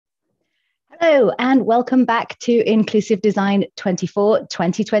Hello, and welcome back to Inclusive Design 24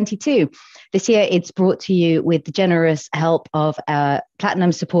 2022. This year, it's brought to you with the generous help of our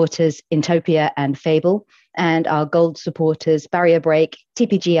Platinum supporters, Intopia and Fable, and our Gold supporters, Barrier Break,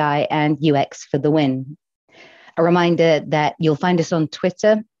 TPGI, and UX for the Win. A reminder that you'll find us on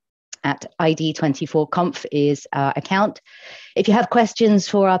Twitter at ID24Conf is our account. If you have questions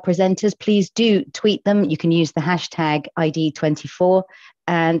for our presenters, please do tweet them. You can use the hashtag ID24,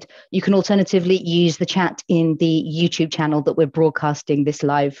 and you can alternatively use the chat in the YouTube channel that we're broadcasting this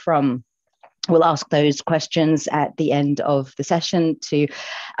live from. We'll ask those questions at the end of the session to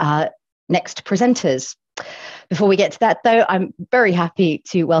next presenters. Before we get to that, though, I'm very happy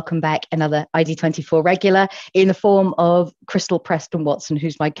to welcome back another ID24 regular in the form of Crystal Preston Watson,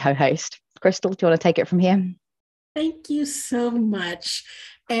 who's my co-host. Crystal, do you want to take it from here? Thank you so much.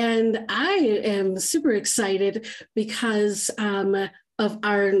 And I am super excited because of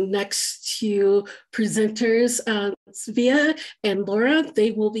our next two presenters, Tzviya and Laura.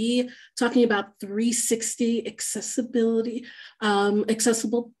 They will be talking about 360 accessibility,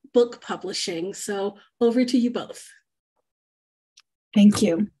 accessible book publishing. So over to you both. Thank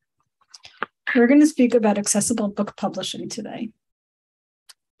you. We're going to speak about accessible book publishing today.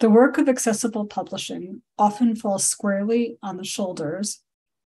 The work of accessible publishing often falls squarely on the shoulders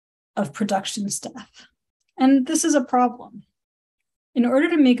of production staff, and this is a problem. In order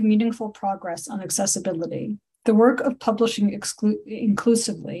to make meaningful progress on accessibility, the work of publishing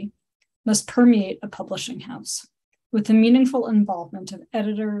inclusively must permeate a publishing house, with the meaningful involvement of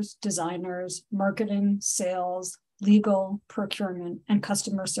editors, designers, marketing, sales, legal, procurement, and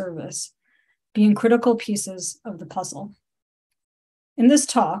customer service being critical pieces of the puzzle. In this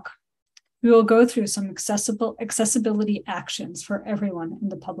talk, we will go through some accessibility actions for everyone in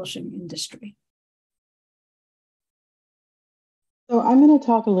the publishing industry. So I'm going to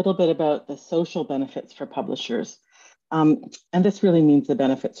talk a little bit about the social benefits for publishers. And this really means the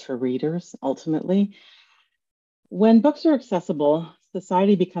benefits for readers, ultimately. When books are accessible,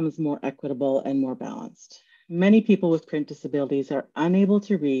 society becomes more equitable and more balanced. Many people with print disabilities are unable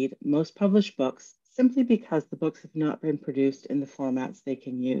to read most published books simply because the books have not been produced in the formats they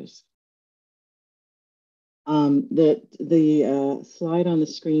can use. The slide on the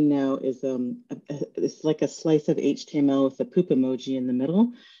screen now is it's like a slice of HTML with a poop emoji in the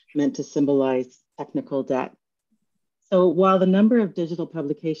middle, meant to symbolize technical debt. So while the number of digital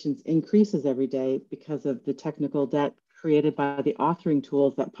publications increases every day because of the technical debt created by the authoring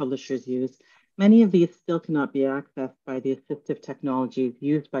tools that publishers use, many of these still cannot be accessed by the assistive technologies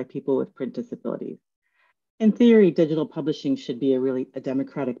used by people with print disabilities. In theory, digital publishing should be a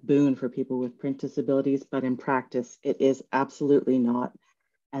democratic boon for people with print disabilities, but in practice, it is absolutely not.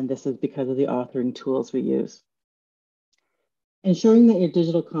 And this is because of the authoring tools we use. Ensuring that your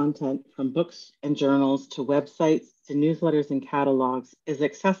digital content, from books and journals to websites to newsletters and catalogs, is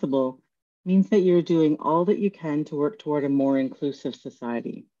accessible means that you're doing all that you can to work toward a more inclusive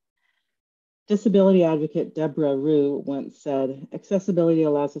society. Disability advocate Deborah Rue once said, "Accessibility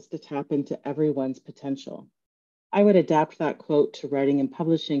allows us to tap into everyone's potential." I would adapt that quote to writing and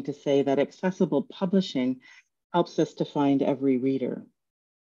publishing to say that accessible publishing helps us to find every reader.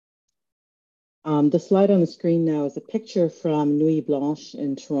 The slide on the screen now is a picture from Nuit Blanche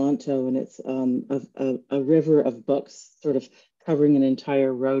in Toronto, and it's a river of books sort of covering an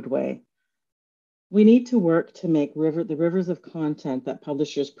entire roadway. We need to work to make the rivers of content that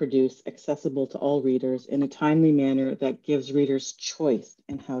publishers produce accessible to all readers in a timely manner that gives readers choice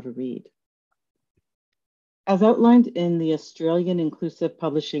in how to read. As outlined in the Australian Inclusive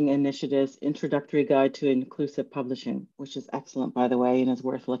Publishing Initiative's Introductory Guide to Inclusive Publishing, which is excellent, by the way, and is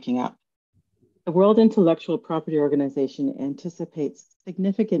worth looking up, the World Intellectual Property Organization anticipates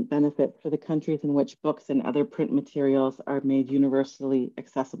significant benefit for the countries in which books and other print materials are made universally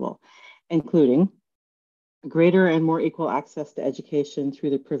accessible, including greater and more equal access to education through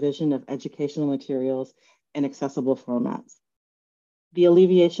the provision of educational materials in accessible formats, the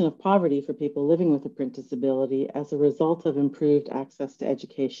alleviation of poverty for people living with a print disability as a result of improved access to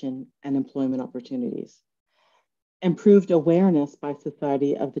education and employment opportunities, improved awareness by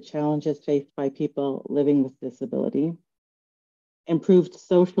society of the challenges faced by people living with disability, improved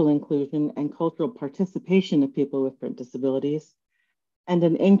social inclusion and cultural participation of people with print disabilities, and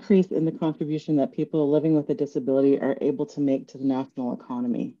an increase in the contribution that people living with a disability are able to make to the national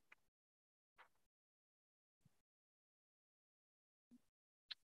economy.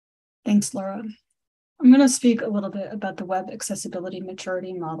 Thanks, Laura. I'm going to speak a little bit about the web accessibility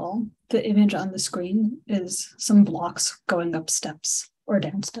maturity model. The image on the screen is some blocks going up steps or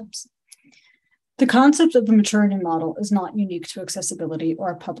down steps. The concept of the maturity model is not unique to accessibility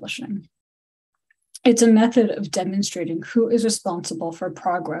or publishing. It's a method of demonstrating who is responsible for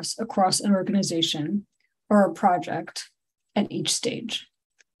progress across an organization or a project at each stage.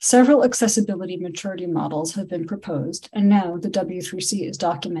 Several accessibility maturity models have been proposed, and now the W3C is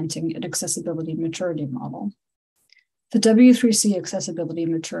documenting an accessibility maturity model. The W3C Accessibility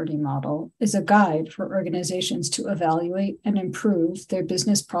Maturity Model is a guide for organizations to evaluate and improve their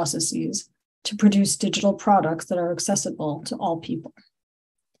business processes to produce digital products that are accessible to all people.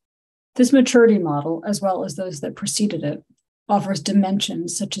 This maturity model, as well as those that preceded it, offers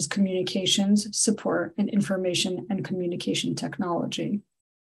dimensions such as communications, support, and information and communication technology.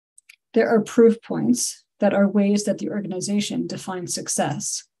 There are proof points that are ways that the organization defines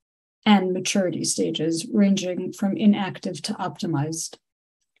success and maturity stages ranging from inactive to optimized,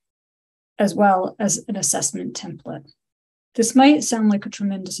 as well as an assessment template. This might sound like a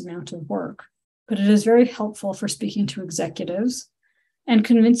tremendous amount of work, but it is very helpful for speaking to executives and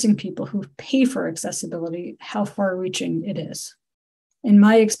convincing people who pay for accessibility how far-reaching it is. In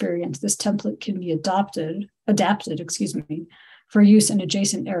my experience, this template can be adapted, for use in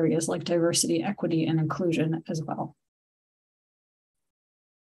adjacent areas like diversity, equity, and inclusion as well.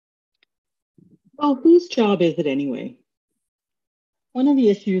 Well, whose job is it anyway? One of the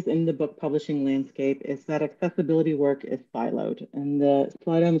issues in the book publishing landscape is that accessibility work is siloed, and the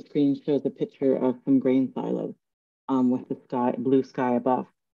slide on the screen shows a picture of some grain silos with the blue sky above.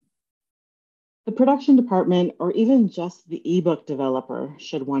 The production department, or even just the ebook developer,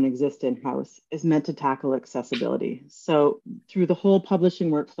 should one exist in-house, is meant to tackle accessibility. So through the whole publishing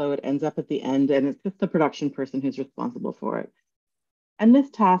workflow, it ends up at the end, and it's just the production person who's responsible for it. And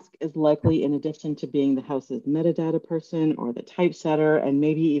this task is likely in addition to being the house's metadata person or the typesetter and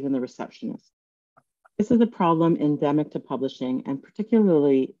maybe even the receptionist. This is a problem endemic to publishing and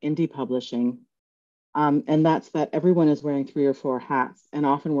particularly indie publishing. And that's that everyone is wearing 3 or 4 hats and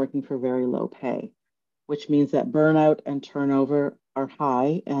often working for very low pay, which means that burnout and turnover are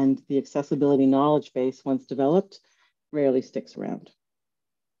high and the accessibility knowledge base, once developed, rarely sticks around.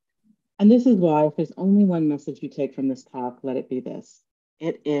 And this is why if there's only one message you take from this talk, let it be this.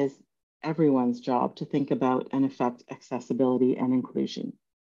 It is everyone's job to think about and affect accessibility and inclusion.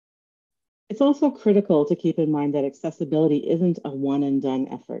 It's also critical to keep in mind that accessibility isn't a one and done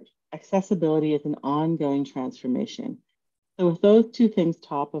effort. Accessibility is an ongoing transformation. So with those two things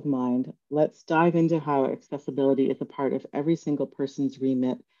top of mind, let's dive into how accessibility is a part of every single person's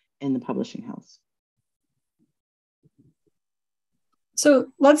remit in the publishing house. So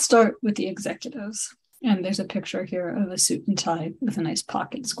let's start with the executives. And there's a picture here of a suit and tie with a nice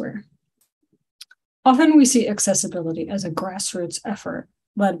pocket square. Often we see accessibility as a grassroots effort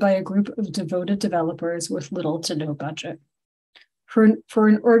led by a group of devoted developers with little to no budget. For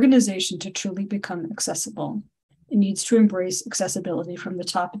an organization to truly become accessible, it needs to embrace accessibility from the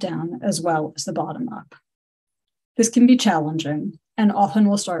top down as well as the bottom up. This can be challenging and often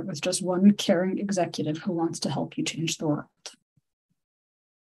will start with just one caring executive who wants to help you change the world.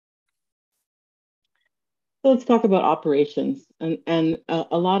 So let's talk about operations. And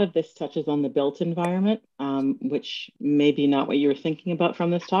a lot of this touches on the built environment, which may be not what you were thinking about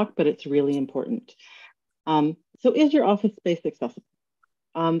from this talk, but it's really important. So is your office space accessible?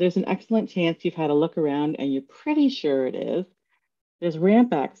 There's an excellent chance you've had a look around and you're pretty sure it is. There's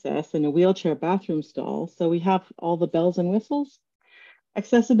ramp access and a wheelchair bathroom stall, so we have all the bells and whistles.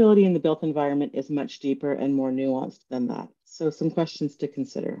 Accessibility in the built environment is much deeper and more nuanced than that. So some questions to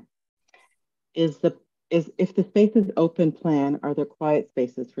consider. If the space is open plan, are there quiet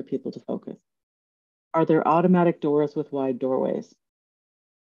spaces for people to focus? Are there automatic doors with wide doorways?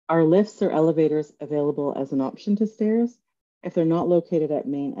 Are lifts or elevators available as an option to stairs? If they're not located at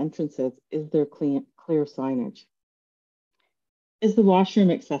main entrances, is there clear signage? Is the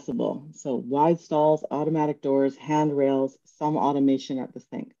washroom accessible? So wide stalls, automatic doors, handrails, some automation at the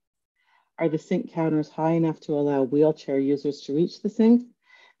sink. Are the sink counters high enough to allow wheelchair users to reach the sink?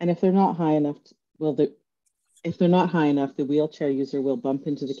 And if they're not high enough, the wheelchair user will bump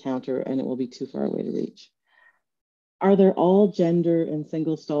into the counter and it will be too far away to reach. Are there all gender and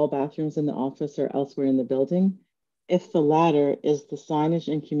single stall bathrooms in the office or elsewhere in the building? If the latter, is the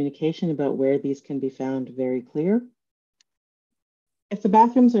signage and communication about where these can be found very clear? If the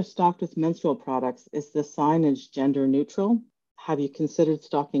bathrooms are stocked with menstrual products, is the signage gender neutral? Have you considered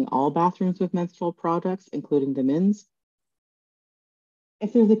stocking all bathrooms with menstrual products, including the men's?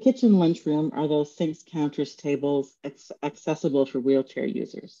 If there's a kitchen lunchroom, are those sinks, counters, tables accessible for wheelchair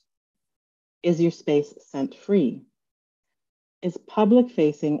users? Is your space scent-free? Is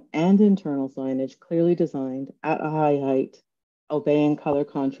public-facing and internal signage clearly designed at a high height, obeying color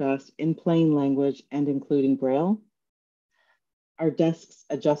contrast in plain language and including Braille? Are desks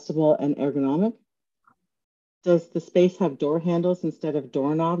adjustable and ergonomic? Does the space have door handles instead of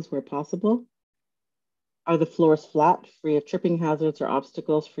doorknobs where possible? Are the floors flat, free of tripping hazards or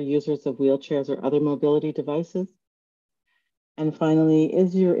obstacles for users of wheelchairs or other mobility devices? And finally,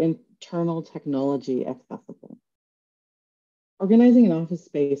 is your internal technology accessible? Organizing an office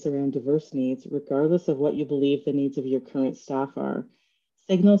space around diverse needs, regardless of what you believe the needs of your current staff are,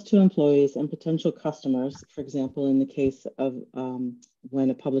 signals to employees and potential customers, for example, in the case of when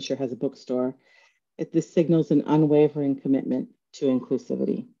a publisher has a bookstore, this signals an unwavering commitment to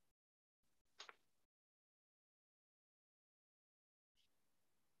inclusivity.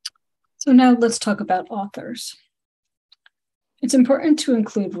 So now let's talk about authors. It's important to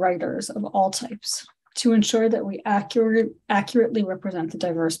include writers of all types to ensure that we accurately represent the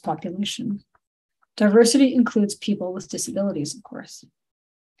diverse population. Diversity includes people with disabilities, of course.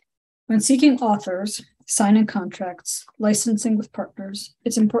 When seeking authors, signing contracts, licensing with partners,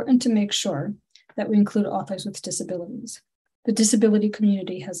 it's important to make sure that we include authors with disabilities. The disability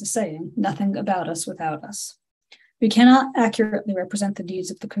community has a saying, nothing about us without us. We cannot accurately represent the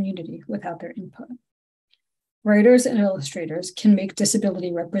needs of the community without their input. Writers and illustrators can make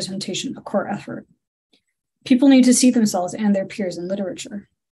disability representation a core effort. People need to see themselves and their peers in literature.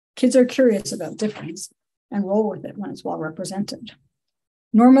 Kids are curious about difference and roll with it when it's well represented.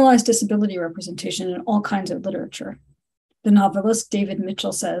 Normalize disability representation in all kinds of literature. The novelist David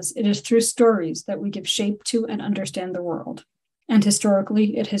Mitchell says, "It is through stories that we give shape to and understand the world. And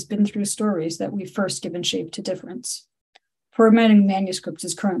historically, it has been through stories that we've first given shape to difference." Formatting manuscripts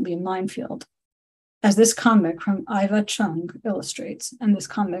is currently a minefield. As this comic from Iva Chung illustrates, and this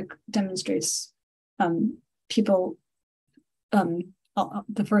comic demonstrates people,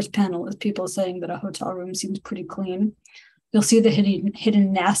 the first panel is people saying that a hotel room seems pretty clean. You'll see the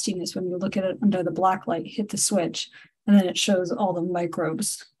hidden nastiness when you look at it under the black light, hit the switch, and then it shows all the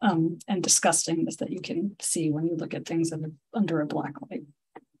microbes and disgustingness that you can see when you look at things under a black light.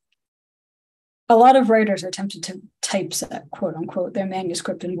 A lot of writers are tempted to typeset, quote unquote, their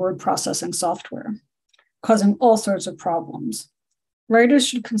manuscript in word processing software, causing all sorts of problems. Writers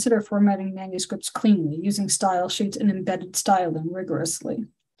should consider formatting manuscripts cleanly, using style sheets and embedded styling rigorously.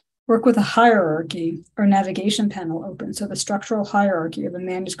 Work with a hierarchy or navigation panel open so the structural hierarchy of a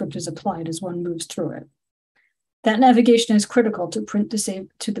manuscript is applied as one moves through it. That navigation is critical to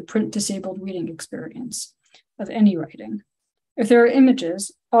the print-disabled reading experience of any writing. If there are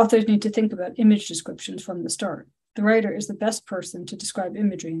images, authors need to think about image descriptions from the start. The writer is the best person to describe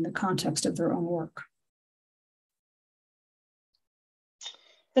imagery in the context of their own work.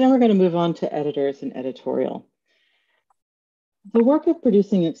 So now we're going to move on to editors and editorial. The work of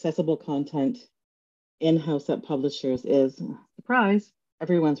producing accessible content in-house at publishers is, surprise,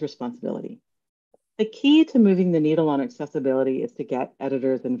 everyone's responsibility. The key to moving the needle on accessibility is to get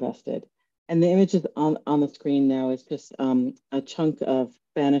editors invested. And the images on the screen now is just a chunk of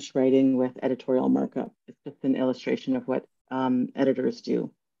Spanish writing with editorial markup. It's just an illustration of what editors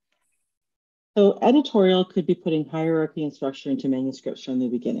do. So editorial could be putting hierarchy and structure into manuscripts from the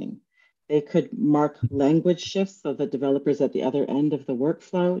beginning. They could mark language shifts so that developers at the other end of the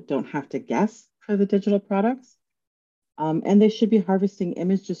workflow don't have to guess for the digital products. And they should be harvesting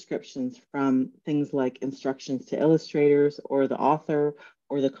image descriptions from things like instructions to illustrators or the author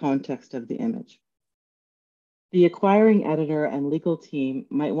or the context of the image. The acquiring editor and legal team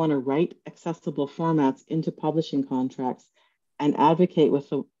might want to write accessible formats into publishing contracts and advocate with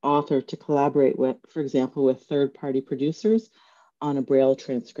the author to collaborate with, for example, with third-party producers on a Braille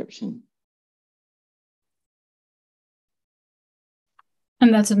transcription.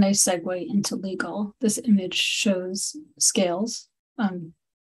 And that's a nice segue into legal. This image shows scales.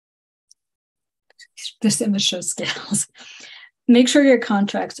 Make sure your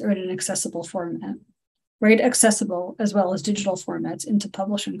contracts are in an accessible format. Write accessible as well as digital formats into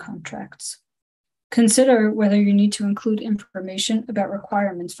publishing contracts. Consider whether you need to include information about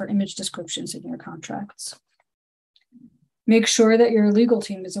requirements for image descriptions in your contracts. Make sure that your legal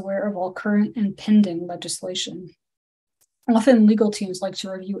team is aware of all current and pending legislation. Often legal teams like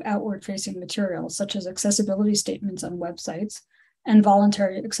to review outward-facing materials such as accessibility statements on websites and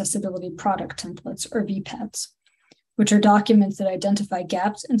voluntary accessibility product templates, or VPATs, which are documents that identify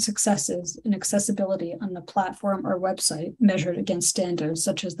gaps and successes in accessibility on the platform or website measured against standards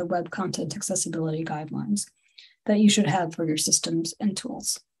such as the Web Content Accessibility Guidelines that you should have for your systems and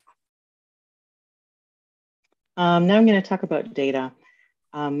tools. Now I'm going to talk about data.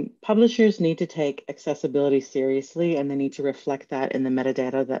 Publishers need to take accessibility seriously, and they need to reflect that in the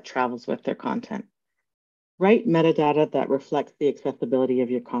metadata that travels with their content. Write metadata that reflects the accessibility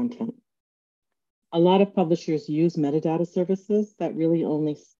of your content. A lot of publishers use metadata services that really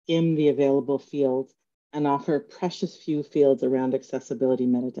only skim the available fields and offer precious few fields around accessibility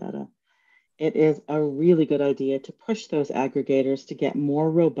metadata. It is a really good idea to push those aggregators to get more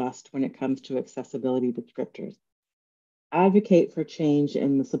robust when it comes to accessibility descriptors. Advocate for change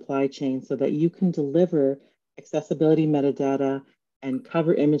in the supply chain so that you can deliver accessibility metadata and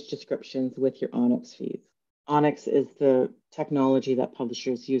cover image descriptions with your ONIX feeds. ONIX is the technology that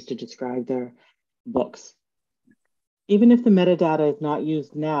publishers use to describe their books. Even if the metadata is not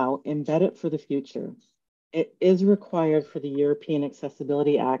used now, embed it for the future. It is required for the European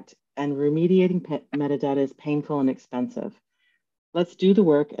Accessibility Act, and remediating metadata is painful and expensive. Let's do the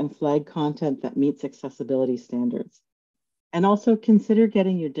work and flag content that meets accessibility standards. And also consider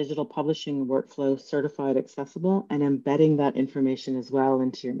getting your digital publishing workflow certified accessible and embedding that information as well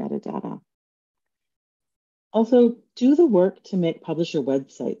into your metadata. Also, do the work to make publisher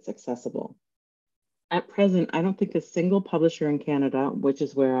websites accessible. At present, I don't think a single publisher in Canada, which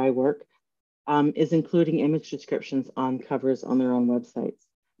is where I work, is including image descriptions on covers on their own websites.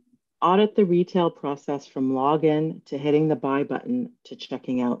 Audit the retail process from login to hitting the buy button to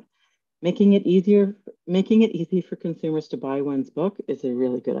checking out. Making it easy for consumers to buy one's book is a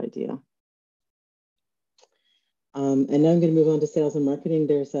really good idea. And now I'm going to move on to sales and marketing.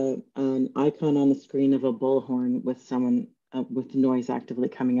 There's an icon on the screen of a bullhorn with someone with noise actively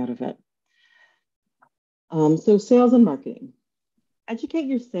coming out of it. So sales and marketing. Educate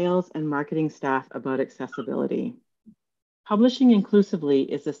your sales and marketing staff about accessibility. Publishing inclusively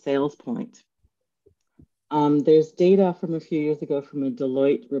is a sales point. There's data from a few years ago from a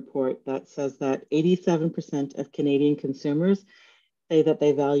Deloitte report that says that 87% of Canadian consumers say that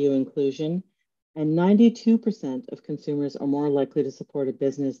they value inclusion, and 92% of consumers are more likely to support a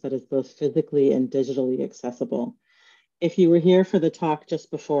business that is both physically and digitally accessible. If you were here for the talk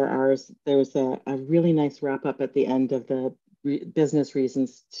just before ours, there was a really nice wrap up at the end of the business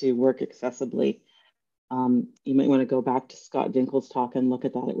reasons to work accessibly. You might want to go back to Scott Dinkel's talk and look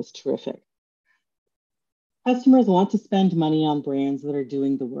at that. It was terrific. Customers want to spend money on brands that are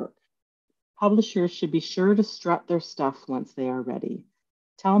doing the work. Publishers should be sure to strut their stuff once they are ready.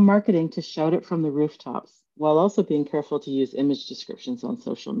 Tell marketing to shout it from the rooftops, while also being careful to use image descriptions on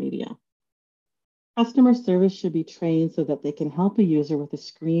social media. Customer service should be trained so that they can help a user with a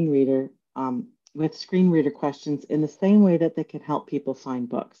screen reader, with screen reader questions in the same way that they can help people find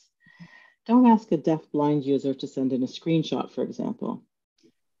books. Don't ask a deaf-blind user to send in a screenshot, for example.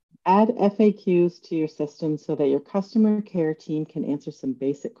 Add FAQs to your system so that your customer care team can answer some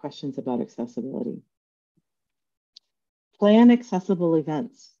basic questions about accessibility. Plan accessible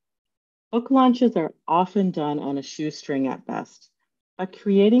events. Book launches are often done on a shoestring at best, but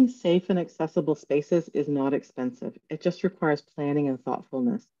creating safe and accessible spaces is not expensive. It just requires planning and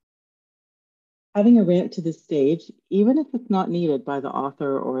thoughtfulness. Having a ramp to the stage, even if it's not needed by the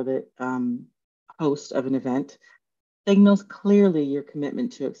author or the host of an event, signals clearly your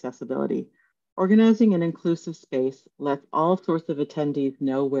commitment to accessibility. Organizing an inclusive space lets all sorts of attendees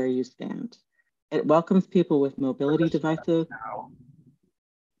know where you stand. It welcomes people with mobility devices,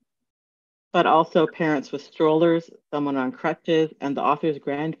 but also parents with strollers, someone on crutches, and the author's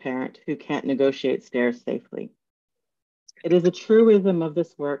grandparent who can't negotiate stairs safely. It is a truism of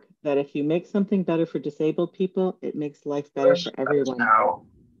this work that if you make something better for disabled people, it makes life better for everyone.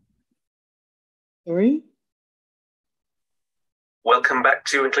 Sorry? Welcome back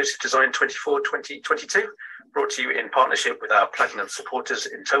to Inclusive Design 24-2022, brought to you in partnership with our Platinum supporters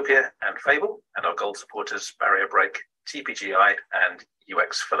Intopia and Fable, and our Gold supporters Barrier Break, TPGI, and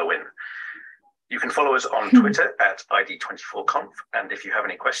UX for the Win. You can follow us on Twitter at ID24conf, and if you have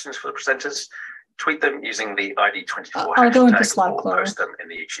any questions for the presenters, tweet them using the ID24 hashtag or post them in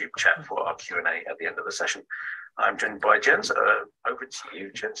the YouTube chat for our Q&A at the end of the session. I'm joined by Jens. Over to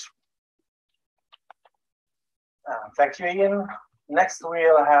you, Jens. Thank you, Ian. Next,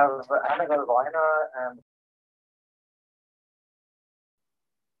 we'll have Annabelle Weiner and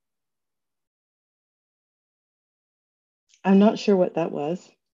I'm not sure what that was.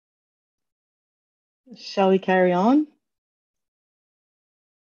 Shall we carry on?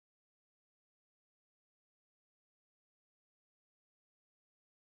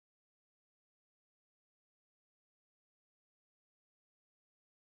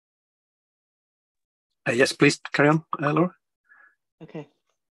 Yes, please carry on, Laura. Okay.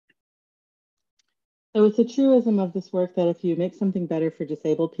 So it's a truism of this work that if you make something better for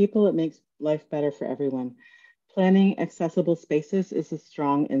disabled people, it makes life better for everyone. Planning accessible spaces is a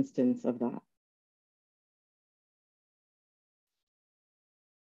strong instance of that.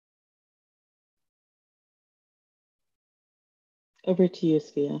 Over to you,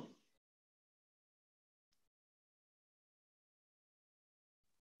 Tzviya.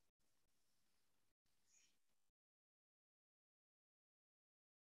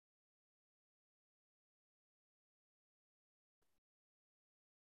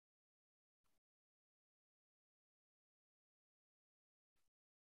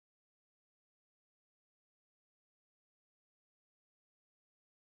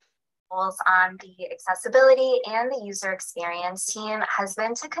 on the accessibility and the user experience team has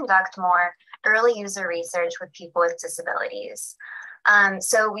been to conduct more early user research with people with disabilities.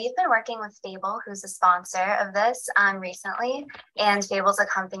 So we've been working with Fable, who's a sponsor of this recently, and Fable's a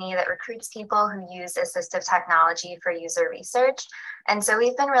company that recruits people who use assistive technology for user research. And so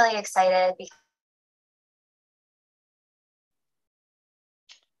we've been really excited because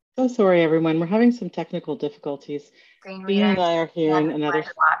So sorry, everyone. We're having some technical difficulties. Dean and I are hearing another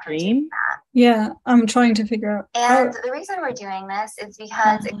stream. Yeah, I'm trying to figure out. And the reason we're doing this is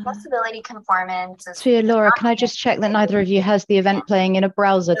because accessibility conformance is... Tzviya, Laura, can I just check that neither of you has the event playing in a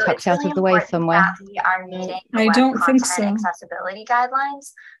browser tucked out of the way somewhere? We are meeting I don't think so. Accessibility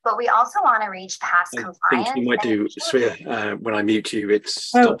guidelines, but we also want to reach past compliance. I think you might do, Tzviya, when I mute you, it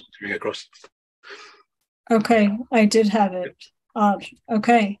stops coming across. Okay, I did have it.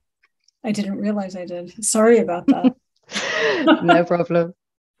 Okay, I didn't realize I did. Sorry about that. No problem.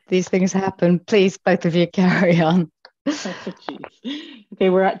 These things happen. Please, both of you carry on. Okay,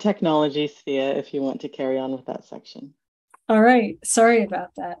 we're at technology, Tzviya, if you want to carry on with that section. All right, sorry about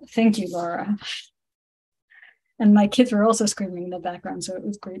that. Thank you, Laura. And my kids were also screaming in the background, so it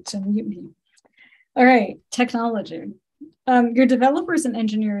was great to mute me. All right, technology. Your developers and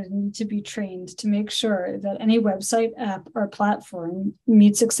engineers need to be trained to make sure that any website, app, or platform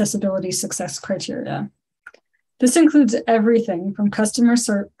meets accessibility success criteria. This includes everything from customer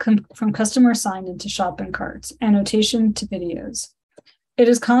sign-in to shopping carts, annotation to videos. It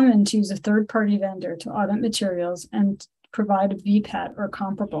is common to use a third-party vendor to audit materials and provide a VPAT or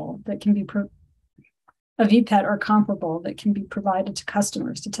comparable that can be provided to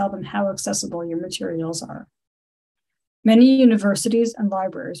customers to tell them how accessible your materials are. Many universities and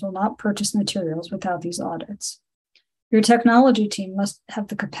libraries will not purchase materials without these audits. Your technology team must have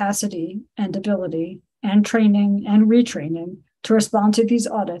the capacity and ability and training and retraining to respond to these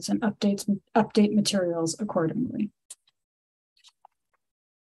audits and update materials accordingly.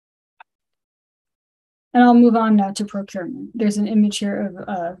 And I'll move on now to procurement. There's an image here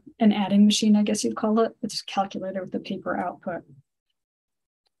of an adding machine, I guess you'd call it. It's a calculator with a paper output.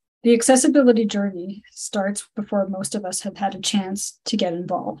 The accessibility journey starts before most of us have had a chance to get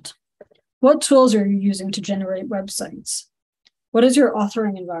involved. What tools are you using to generate websites? What is your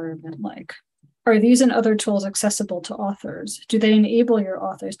authoring environment like? Are these and other tools accessible to authors? Do they enable your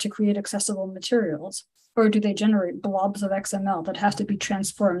authors to create accessible materials? Or do they generate blobs of XML that have to be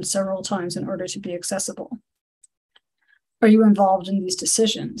transformed several times in order to be accessible? Are you involved in these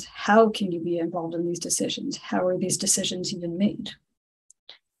decisions? How can you be involved in these decisions? How are these decisions even made?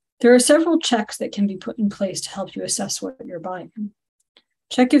 There are several checks that can be put in place to help you assess what you're buying.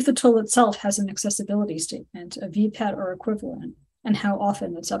 Check if the tool itself has an accessibility statement, a VPAT or equivalent, and how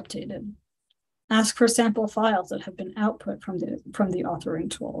often it's updated. Ask for sample files that have been output from the authoring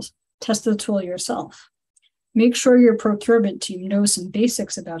tools. Test the tool yourself. Make sure your procurement team knows some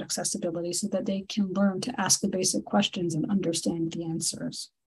basics about accessibility so that they can learn to ask the basic questions and understand the answers.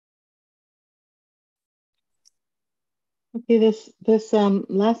 Okay, this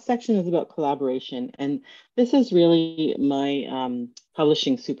last section is about collaboration, and this is really my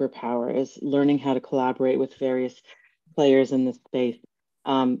publishing superpower, is learning how to collaborate with various players in this space.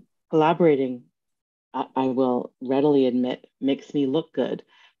 Collaborating, I will readily admit, makes me look good,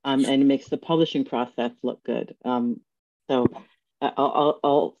 and makes the publishing process look good. So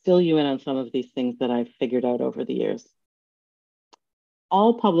I'll fill you in on some of these things that I've figured out over the years.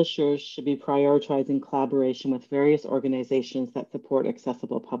 All publishers should be prioritizing collaboration with various organizations that support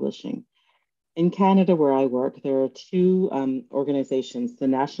accessible publishing. In Canada, where I work, there are two organizations, the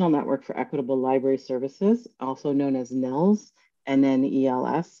National Network for Equitable Library Services, also known as NNELS,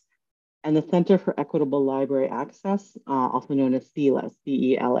 NNELS, and the Center for Equitable Library Access, also known as CELA,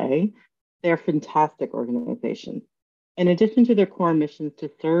 C-E-L-A. They're fantastic organizations. In addition to their core missions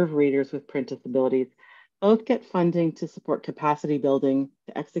to serve readers with print disabilities, both get funding to support capacity building,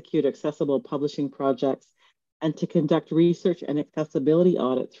 to execute accessible publishing projects, and to conduct research and accessibility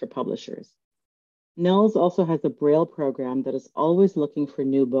audits for publishers. NNELS also has a Braille program that is always looking for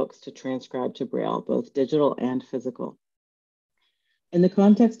new books to transcribe to Braille, both digital and physical. In the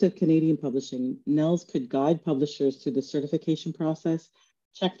context of Canadian publishing, NNELS could guide publishers through the certification process,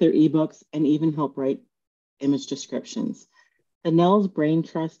 check their ebooks, and even help write image descriptions. The NNELS Brain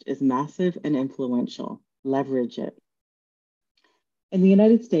Trust is massive and influential. Leverage it. In the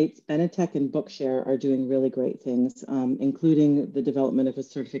United States, Benetech and Bookshare are doing really great things, including the development of a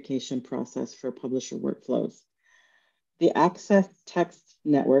certification process for publisher workflows. The Access Text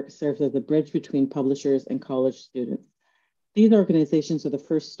Network serves as a bridge between publishers and college students. These organizations are the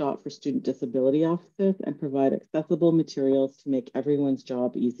first stop for student disability offices and provide accessible materials to make everyone's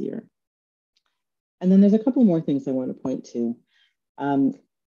job easier. And then there's a couple more things I want to point to.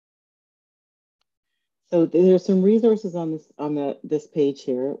 So there's some resources on this page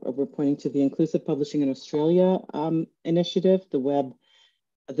here. We're pointing to the Inclusive Publishing in Australia initiative, the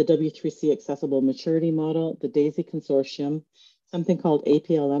W3C Accessible Maturity Model, the DAISY Consortium, something called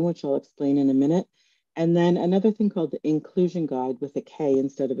APLM, which I'll explain in a minute, and then another thing called the Inclusion Guide with a K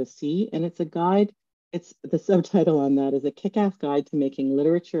instead of a C, and it's a guide. It's the subtitle on that is a kick-ass guide to making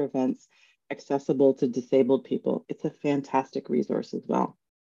literature events accessible to disabled people. It's a fantastic resource as well.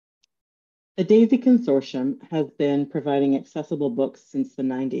 The DAISY Consortium has been providing accessible books since the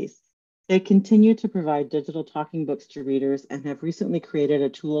 90s. They continue to provide digital talking books to readers and have recently created a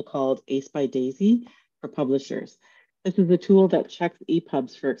tool called ACE by DAISY for publishers. This is a tool that checks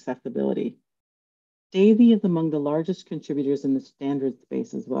EPUBs for accessibility. DAISY is among the largest contributors in the standards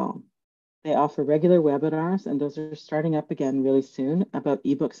space as well. They offer regular webinars, and those are starting up again really soon, about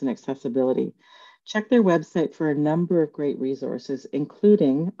ebooks and accessibility. Check their website for a number of great resources,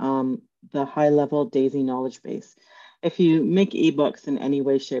 including the high-level DAISY knowledge base. If you make ebooks in any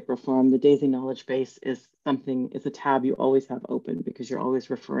way, shape, or form, the DAISY knowledge base is a tab you always have open because you're always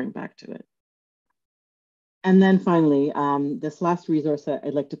referring back to it. And then finally, this last resource that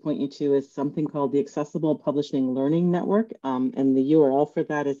I'd like to point you to is something called the Accessible Publishing Learning Network, and the URL for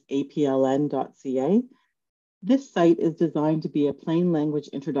that is apln.ca. This site is designed to be a plain language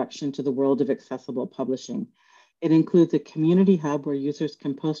introduction to the world of accessible publishing. It includes a community hub where users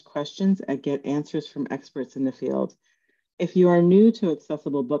can post questions and get answers from experts in the field. If you are new to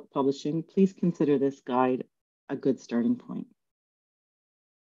accessible book publishing, please consider this guide a good starting point.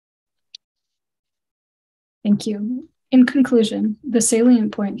 Thank you. In conclusion, the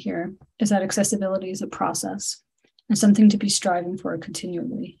salient point here is that accessibility is a process and something to be striving for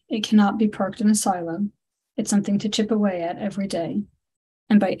continually. It cannot be parked in a silo. It's something to chip away at every day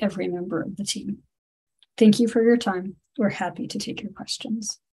and by every member of the team. Thank you for your time. We're happy to take your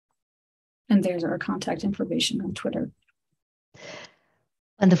questions. And there's our contact information on Twitter.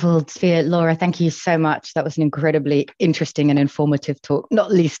 Wonderful, Tzviya. Laura, thank you so much. That was an incredibly interesting and informative talk,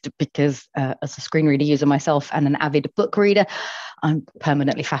 not least because as a screen reader user myself and an avid book reader, I'm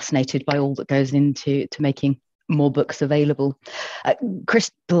permanently fascinated by all that goes into making more books available.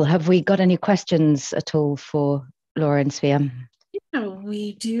 Crystal, have we got any questions at all for Laura and Tzviya? Yeah,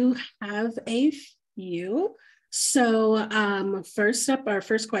 we do have a few. So first up, our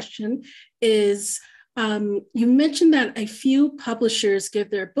first question is, you mentioned that a few publishers give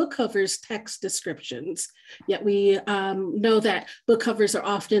their book covers text descriptions, yet we know that book covers are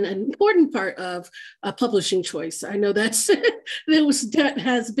often an important part of a publishing choice. I know that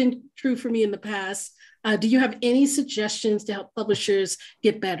has been true for me in the past. Do you have any suggestions to help publishers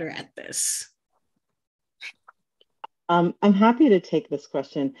get better at this? I'm happy to take this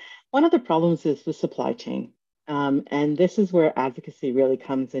question. One of the problems is the supply chain, and this is where advocacy really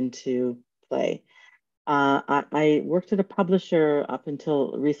comes into play. I worked at a publisher up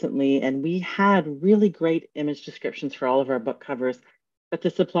until recently, and we had really great image descriptions for all of our book covers, but the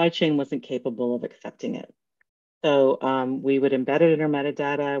supply chain wasn't capable of accepting it. So we would embed it in our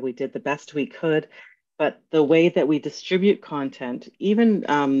metadata. We did the best we could, but the way that we distribute content, even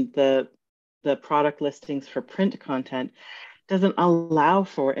the product listings for print content, doesn't allow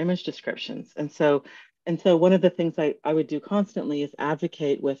for image descriptions. And so one of the things I would do constantly is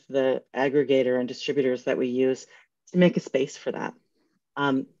advocate with the aggregator and distributors that we use to make a space for that.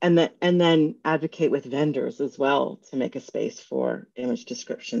 And then advocate with vendors as well to make a space for image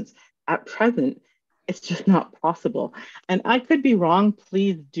descriptions. At present, it's just not possible. And I could be wrong.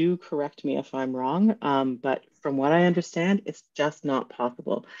 Please do correct me if I'm wrong. But from what I understand, it's just not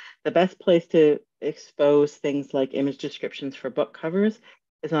possible. The best place to expose things like image descriptions for book covers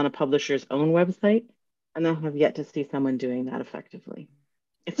is on a publisher's own website. And I have yet to see someone doing that effectively.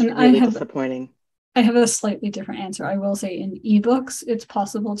 It's really disappointing. I have a slightly different answer. I will say in ebooks, it's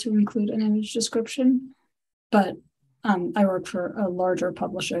possible to include an image description, but I work for a larger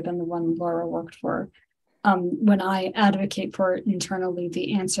publisher than the one Laura worked for. When I advocate for it internally,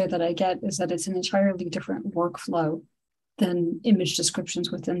 the answer that I get is that it's an entirely different workflow than image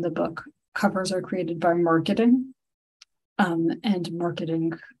descriptions within the book. Covers are created by marketing, and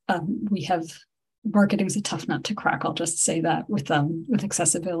marketing, marketing's a tough nut to crack. I'll just say that with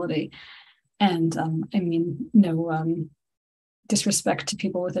accessibility. And I mean, no disrespect to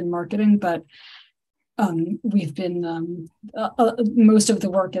people within marketing, but we've been, most of the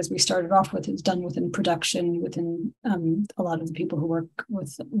work as we started off with is done within production, within a lot of the people who work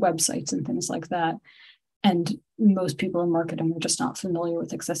with websites and things like that. And most people in marketing are just not familiar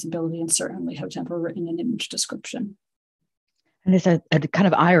with accessibility and certainly have never written an image description. And there's a kind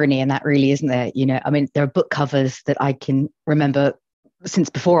of irony in that, really, isn't there? You know, I mean, there are book covers that I can remember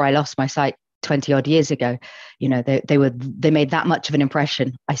since before I lost my sight 20 odd years ago. You know, they made that much of an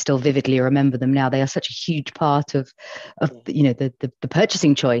impression. I still vividly remember them now. They are such a huge part of you know, the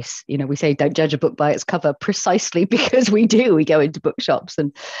purchasing choice. You know, we say don't judge a book by its cover, precisely because we do. We go into bookshops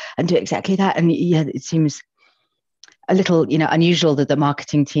and do exactly that. And yeah, it seems a little, you know, unusual that the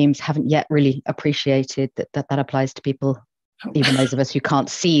marketing teams haven't yet really appreciated that applies to people. Even those of us who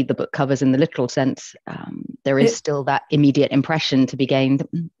can't see the book covers in the literal sense, there is still that immediate impression to be gained.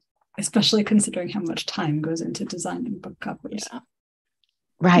 Especially considering how much time goes into designing book covers. Yeah.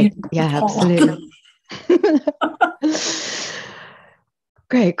 Right. Yeah, absolutely.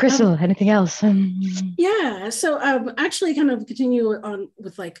 Great. Crystal, anything else? Yeah. So actually kind of continue on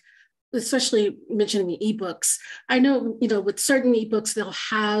with like, especially mentioning the ebooks. I know, you know, with certain ebooks, they'll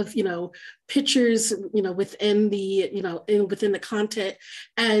have, you know, pictures, you know, within the, you know, within the content.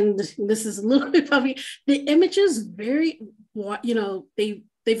 And this is a little bit probably, the images very, you know, they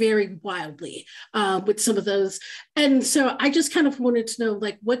vary wildly with some of those. And so I just kind of wanted to know,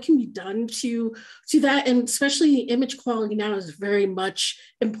 like, what can be done to that? And especially image quality now is very much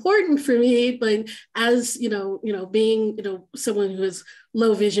important for me. But as, you know, being, you know, someone who is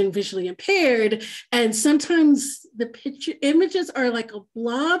low vision, visually impaired, and sometimes the picture images are like a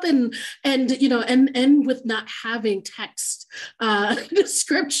blob and you know, and with not having text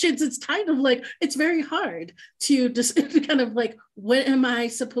descriptions, it's kind of like, it's very hard to just kind of like, what am I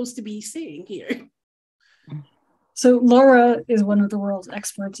supposed to be seeing here? So Laura is one of the world's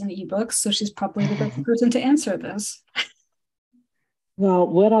experts in ebooks, so she's probably the best person to answer this. Well,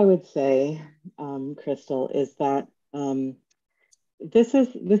 what I would say, Crystal, is that this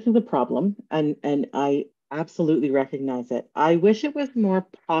is a problem, and I absolutely recognize it. I wish it was more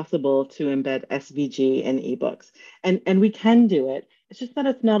possible to embed SVG in ebooks, and we can do it. It's just that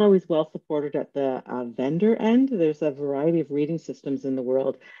it's not always well supported at the vendor end. There's a variety of reading systems in the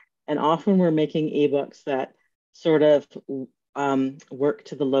world, and often we're making ebooks that sort of work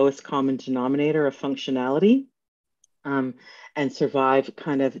to the lowest common denominator of functionality, and survive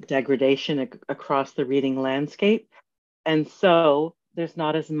kind of degradation across the reading landscape. And so there's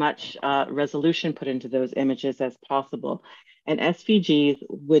not as much resolution put into those images as possible. And SVGs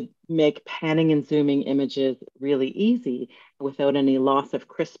would make panning and zooming images really easy without any loss of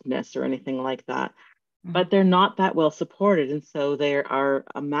crispness or anything like that. But they're not that well supported. And so they are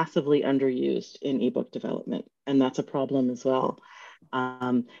massively underused in ebook development. And that's a problem as well.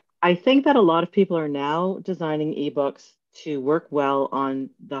 I think that a lot of people are now designing ebooks to work well on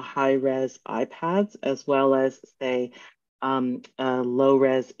the high-res iPads, as well as, say, a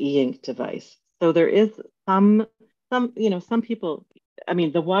low-res e-ink device. So there is some people, I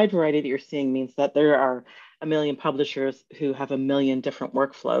mean, the wide variety that you're seeing means that there are a million publishers who have a million different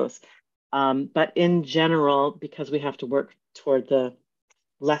workflows. But in general, because we have to work toward the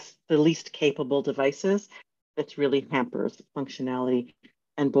least capable devices, it really hampers functionality.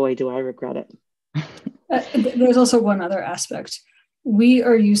 And boy, do I regret it. There's also one other aspect. We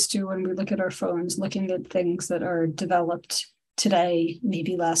are used to, when we look at our phones, looking at things that are developed today,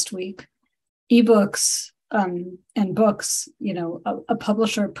 maybe last week. Ebooks and books, you know, a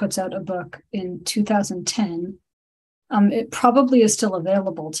publisher puts out a book in 2010. It probably is still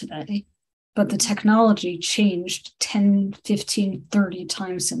available today, but the technology changed 10, 15, 30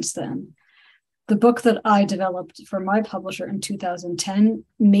 times since then. The book that I developed for my publisher in 2010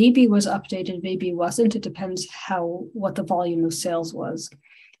 maybe was updated, maybe wasn't. It depends what the volume of sales was.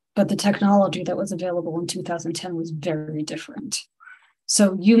 But the technology that was available in 2010 was very different.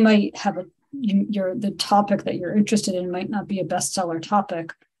 So you might have the topic that you're interested in might not be a bestseller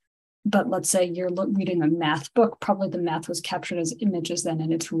topic, but let's say you're reading a math book, probably the math was captured as images then,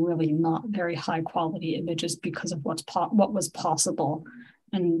 and it's really not very high quality images because of what was possible.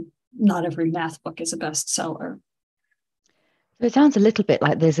 And not every math book is a bestseller. It sounds a little bit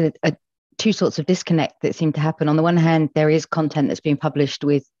like there's two sorts of disconnect that seem to happen. On the one hand, there is content that's being published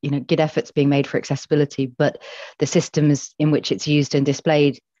with, you know, good efforts being made for accessibility, but the systems in which it's used and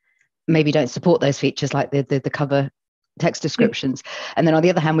displayed maybe don't support those features, like the cover text descriptions. And then on the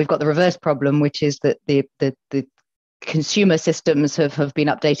other hand, we've got the reverse problem, which is that the consumer systems have been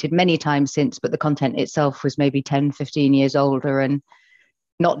updated many times since, but the content itself was maybe 10, 15 years older and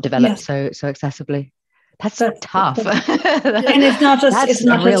not developed so accessibly. That's tough. And it's not just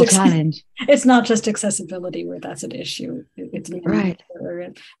a real challenge. It's not just accessibility where that's an issue. It's right.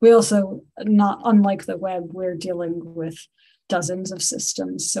 We also, not unlike the web, we're dealing with dozens of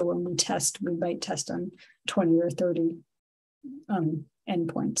systems. So when we test, we might test on 20 or 30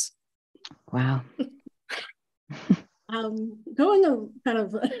 endpoints. Wow. going a kind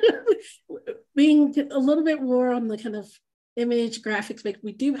of being a little bit more on the kind of image graphics,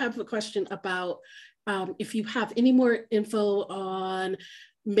 we do have a question about if you have any more info on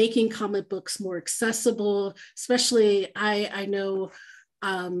making comic books more accessible, especially I know,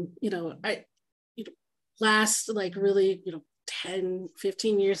 last like really, 10,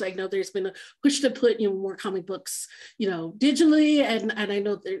 15 years, I know there's been a push to put, more comic books, digitally. And I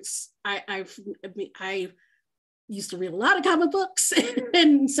know I used to read a lot of comic books.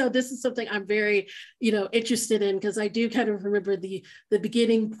 And so this is something I'm very, interested in, because I do kind of remember the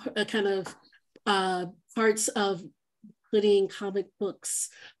beginning kind of parts of putting comic books,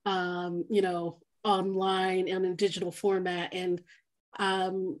 online and in digital format, and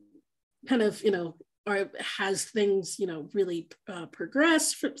kind of, or has things, really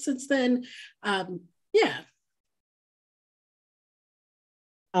progressed since then? Yeah.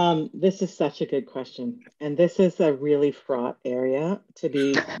 This is such a good question. And this is a really fraught area, to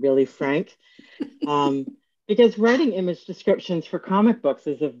be really frank, because writing image descriptions for comic books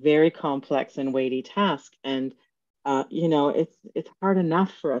is a very complex and weighty task. And, it's hard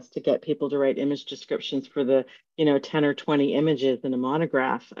enough for us to get people to write image descriptions for the, 10 or 20 images in a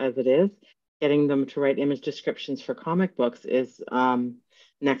monograph as it is. Getting them to write image descriptions for comic books is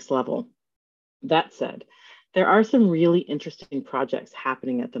next level. That said, there are some really interesting projects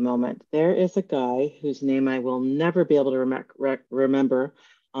happening at the moment. There is a guy whose name I will never be able to remember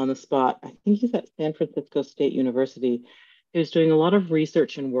on the spot. I think he's at San Francisco State University, who's doing a lot of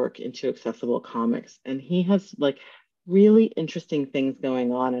research and work into accessible comics. And he has like really interesting things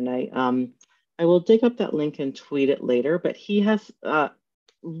going on. And I will dig up that link and tweet it later, but he has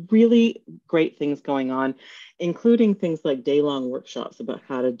really great things going on, including things like day-long workshops about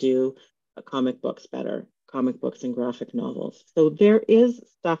how to do comic books better, comic books and graphic novels. So there is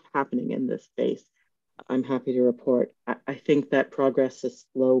stuff happening in this space. I'm happy to report. I think that progress is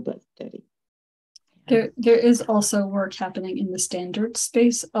slow but steady. There is also work happening in the standard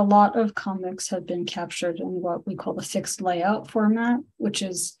space. A lot of comics have been captured in what we call the fixed layout format, which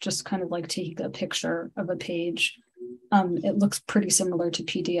is just kind of like taking a picture of a page. It looks pretty similar to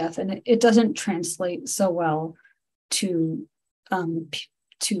PDF, and it doesn't translate so well to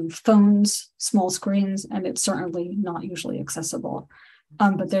phones, small screens, and it's certainly not usually accessible.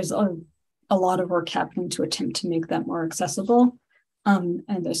 But there's a lot of work happening to attempt to make that more accessible. And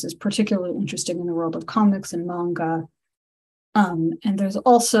this is particularly interesting in the world of comics and manga. And there's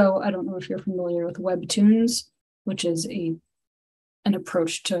also, I don't know if you're familiar with webtoons, which is an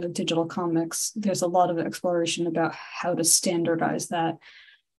approach to digital comics. There's a lot of exploration about how to standardize that.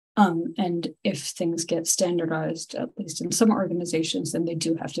 And if things get standardized, at least in some organizations, then they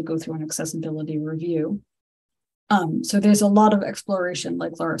do have to go through an accessibility review. So there's a lot of exploration,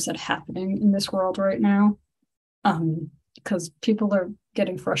 like Laura said, happening in this world right now, because people are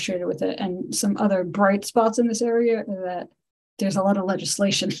getting frustrated with it. And some other bright spots in this area are that there's a lot of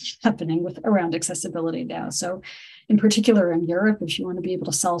legislation happening around accessibility now. So in particular in Europe, if you want to be able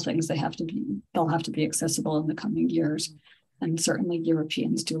to sell things, they'll have to be accessible in the coming years. And certainly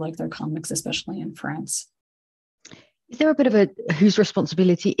Europeans do like their comics, especially in France. Is there a bit of whose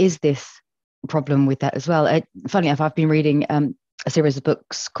responsibility is this problem with that as well? Funny enough, I've been reading a series of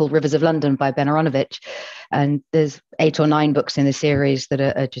books called Rivers of London by Ben Aronovich, and there's 8 or 9 books in the series that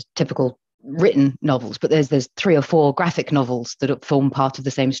are just typical written novels, but there's 3 or 4 graphic novels that form part of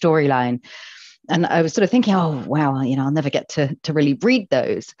the same storyline. And I was sort of thinking, oh, wow, I'll never get to really read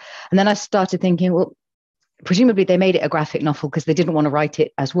those. And then I started thinking, well, presumably they made it a graphic novel because they didn't want to write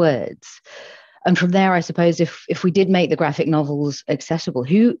it as words. And from there, I suppose if we did make the graphic novels accessible,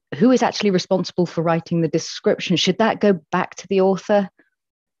 who is actually responsible for writing the description? Should that go back to the author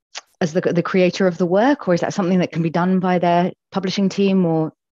as the creator of the work, or is that something that can be done by their publishing team?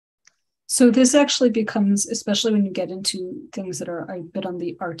 Or so this actually becomes, especially when you get into things that are a bit on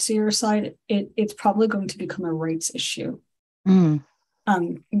the artsier side, it's probably going to become a rights issue. When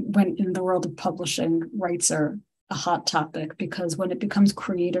in the world of publishing, rights are a hot topic, because when it becomes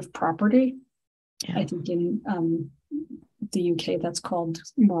creative property, I think in the UK that's called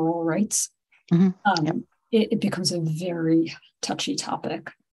moral rights. It becomes a very touchy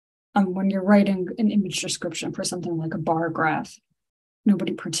topic. When you're writing an image description for something like a bar graph,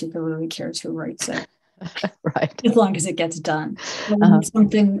 nobody particularly cares who writes it, right? As long as it gets done. But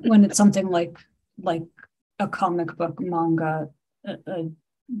when it's something like a comic book, manga,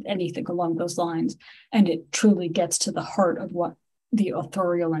 anything along those lines, and it truly gets to the heart of what the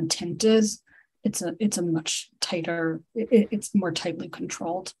authorial intent is, it's a much tighter, it's more tightly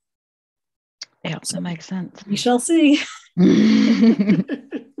controlled. Yeah, that makes sense. We shall see.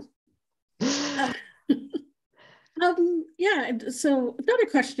 So another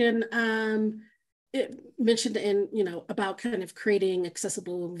question, it mentioned in, about kind of creating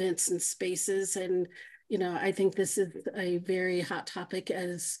accessible events and spaces. And, I think this is a very hot topic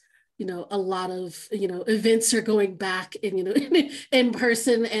as, a lot of, events are going back in, in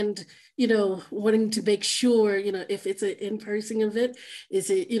person and, wanting to make sure, if it's an in-person event, is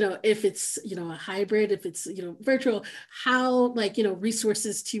it, if it's, a hybrid, if it's, virtual, how like,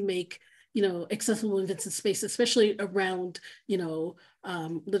 resources to make, accessible events and space, especially around,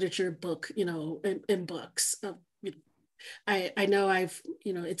 literature, book, and books. I know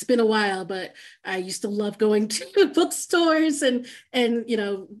it's been a while, but I used to love going to bookstores and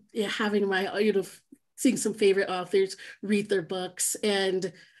having my, seeing some favorite authors read their books.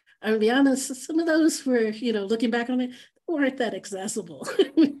 And I'm gonna be honest, some of those were, looking back on it, weren't that accessible.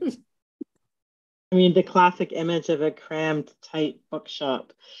 I mean, the classic image of a crammed, tight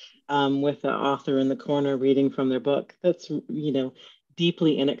bookshop with the author in the corner reading from their book, that's,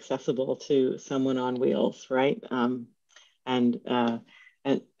 deeply inaccessible to someone on wheels, right? And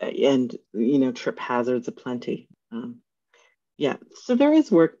trip hazards aplenty. Yeah, so there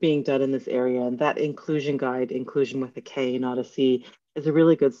is work being done in this area, and that inclusion guide, inclusion with a K, not a C, is a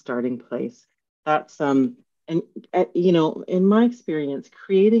really good starting place. That's in my experience,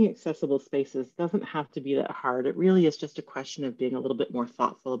 creating accessible spaces doesn't have to be that hard. It really is just a question of being a little bit more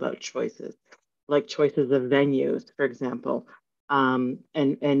thoughtful about choices, like choices of venues, for example, and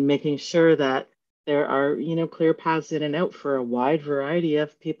making sure that there are, clear paths in and out for a wide variety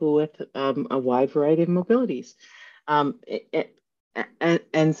of people with a wide variety of mobilities. And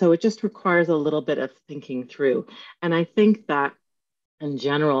so it just requires a little bit of thinking through. And I think that in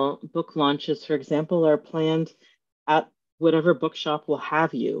general, book launches, for example, are planned at whatever bookshop will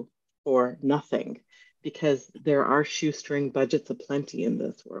have you for nothing, because there are shoestring budgets aplenty in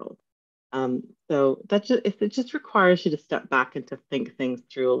this world. So it just requires you to step back and to think things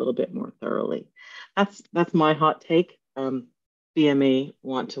through a little bit more thoroughly. That's my hot take. BMA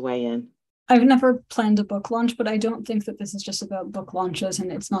want to weigh in. I've never planned a book launch, but I don't think that this is just about book launches,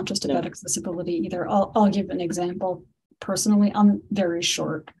 and it's not just about accessibility either. I'll give an example. Personally, I'm very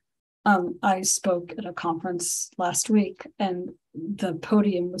short. I spoke at a conference last week and the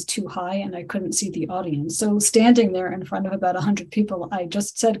podium was too high and I couldn't see the audience. So standing there in front of about 100 people, I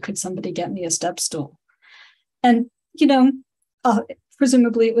just said, could somebody get me a step stool? And,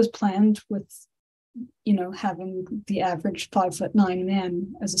 presumably it was planned with, having the average 5'9"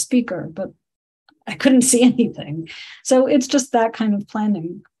 man as a speaker, but I couldn't see anything. So it's just that kind of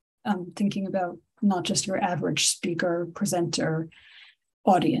planning, thinking about not just your average speaker, presenter,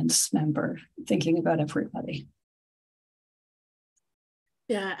 audience member, thinking about everybody.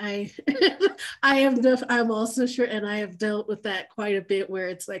 Yeah, I'm also sure, and I have dealt with that quite a bit, where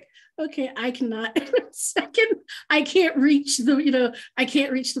it's like, okay, I cannot I can't reach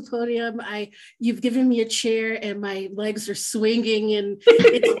the podium. You've given me a chair and my legs are swinging, and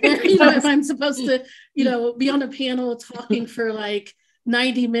it's if I'm supposed to, be on a panel talking for like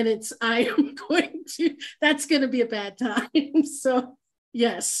 90 minutes, that's going to be a bad time. So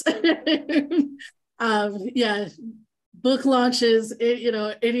yes. Yeah. Book launches,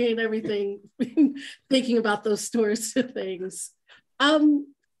 any and everything, thinking about those sorts of things.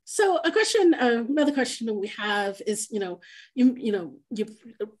 So another question we have is, you've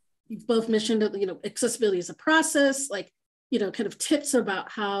both mentioned that, accessibility is a process, like, kind of tips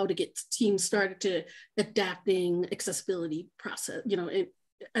about how to get teams started to adapting accessibility process,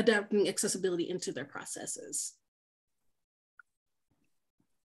 adapting accessibility into their processes.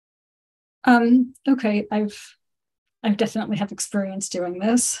 Okay, I've definitely have experience doing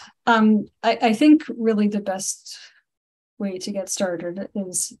this. I think really the best way to get started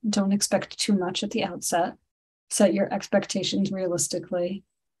is don't expect too much at the outset. Set your expectations realistically.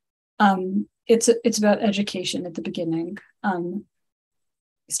 It's about education at the beginning.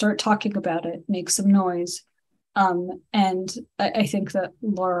 Start talking about it, make some noise. And I think that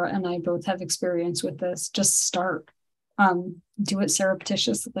Laura and I both have experience with this. Just start. Do it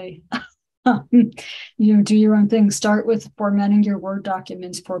surreptitiously. Do your own thing. Start with formatting your Word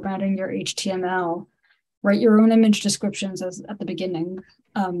documents, formatting your HTML, write your own image descriptions at the beginning,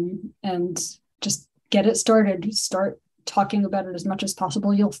 and just get it started. Start talking about it as much as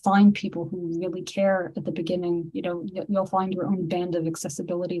possible. You'll find people who really care at the beginning. You'll find your own band of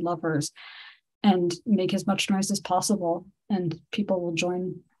accessibility lovers, and make as much noise as possible, and people will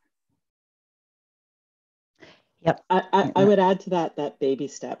join. Yep. I would add to that baby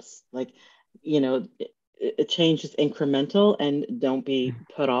steps, like, change is incremental, and don't be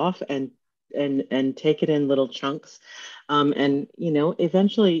put off, and take it in little chunks. And,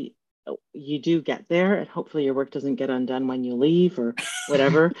 eventually you do get there, and hopefully your work doesn't get undone when you leave or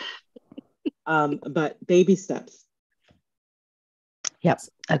whatever. But baby steps. Yep,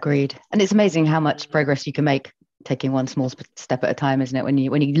 agreed. And it's amazing how much progress you can make taking one small step at a time, isn't it? When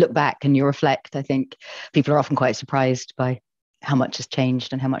you look back and you reflect, I think people are often quite surprised by how much has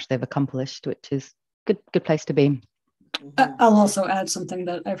changed and how much they've accomplished, which is good place to be. I'll also add something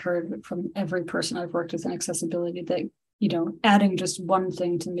that I've heard from every person I've worked with in accessibility, that, you know, adding just one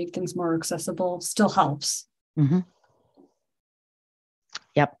thing to make things more accessible still helps. Mm-hmm.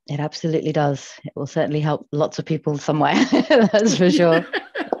 Yep, it absolutely does. It will certainly help lots of people somewhere, that's for sure.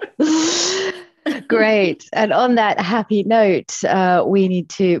 Great. And on that happy note, we need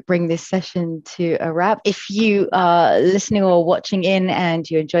to bring this session to a wrap. If you are listening or watching in and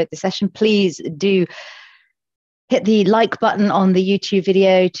you enjoyed the session, please do hit the like button on the YouTube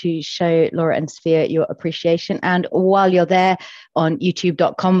video to show Laura and Tzviya your appreciation. And while you're there on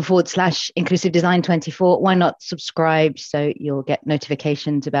youtube.com/inclusive design 24, why not subscribe so you'll get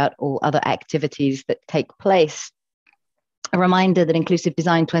notifications about all other activities that take place. A reminder that Inclusive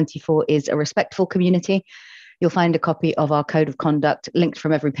Design 24 is a respectful community. You'll find a copy of our code of conduct linked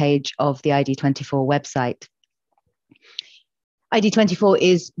from every page of the ID24 website. ID24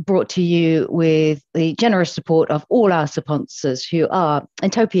 is brought to you with the generous support of all our sponsors, who are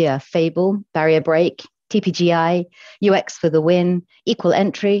Entopia, Fable, Barrier Break, TPGI, UX for the Win, Equal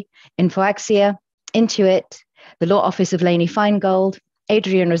Entry, Infoaxia, Intuit, the Law Office of Laney Feingold,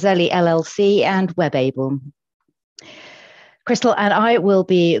 Adrian Roselli LLC, and WebAble. Crystal and I will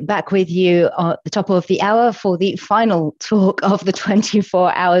be back with you at the top of the hour for the final talk of the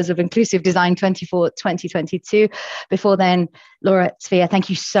 24 hours of Inclusive Design 24 2022. Before then, Laura, Tzviya,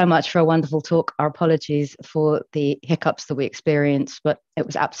 thank you so much for a wonderful talk. Our apologies for the hiccups that we experienced, but it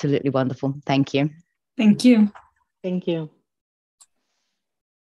was absolutely wonderful. Thank you. Thank you. Thank you.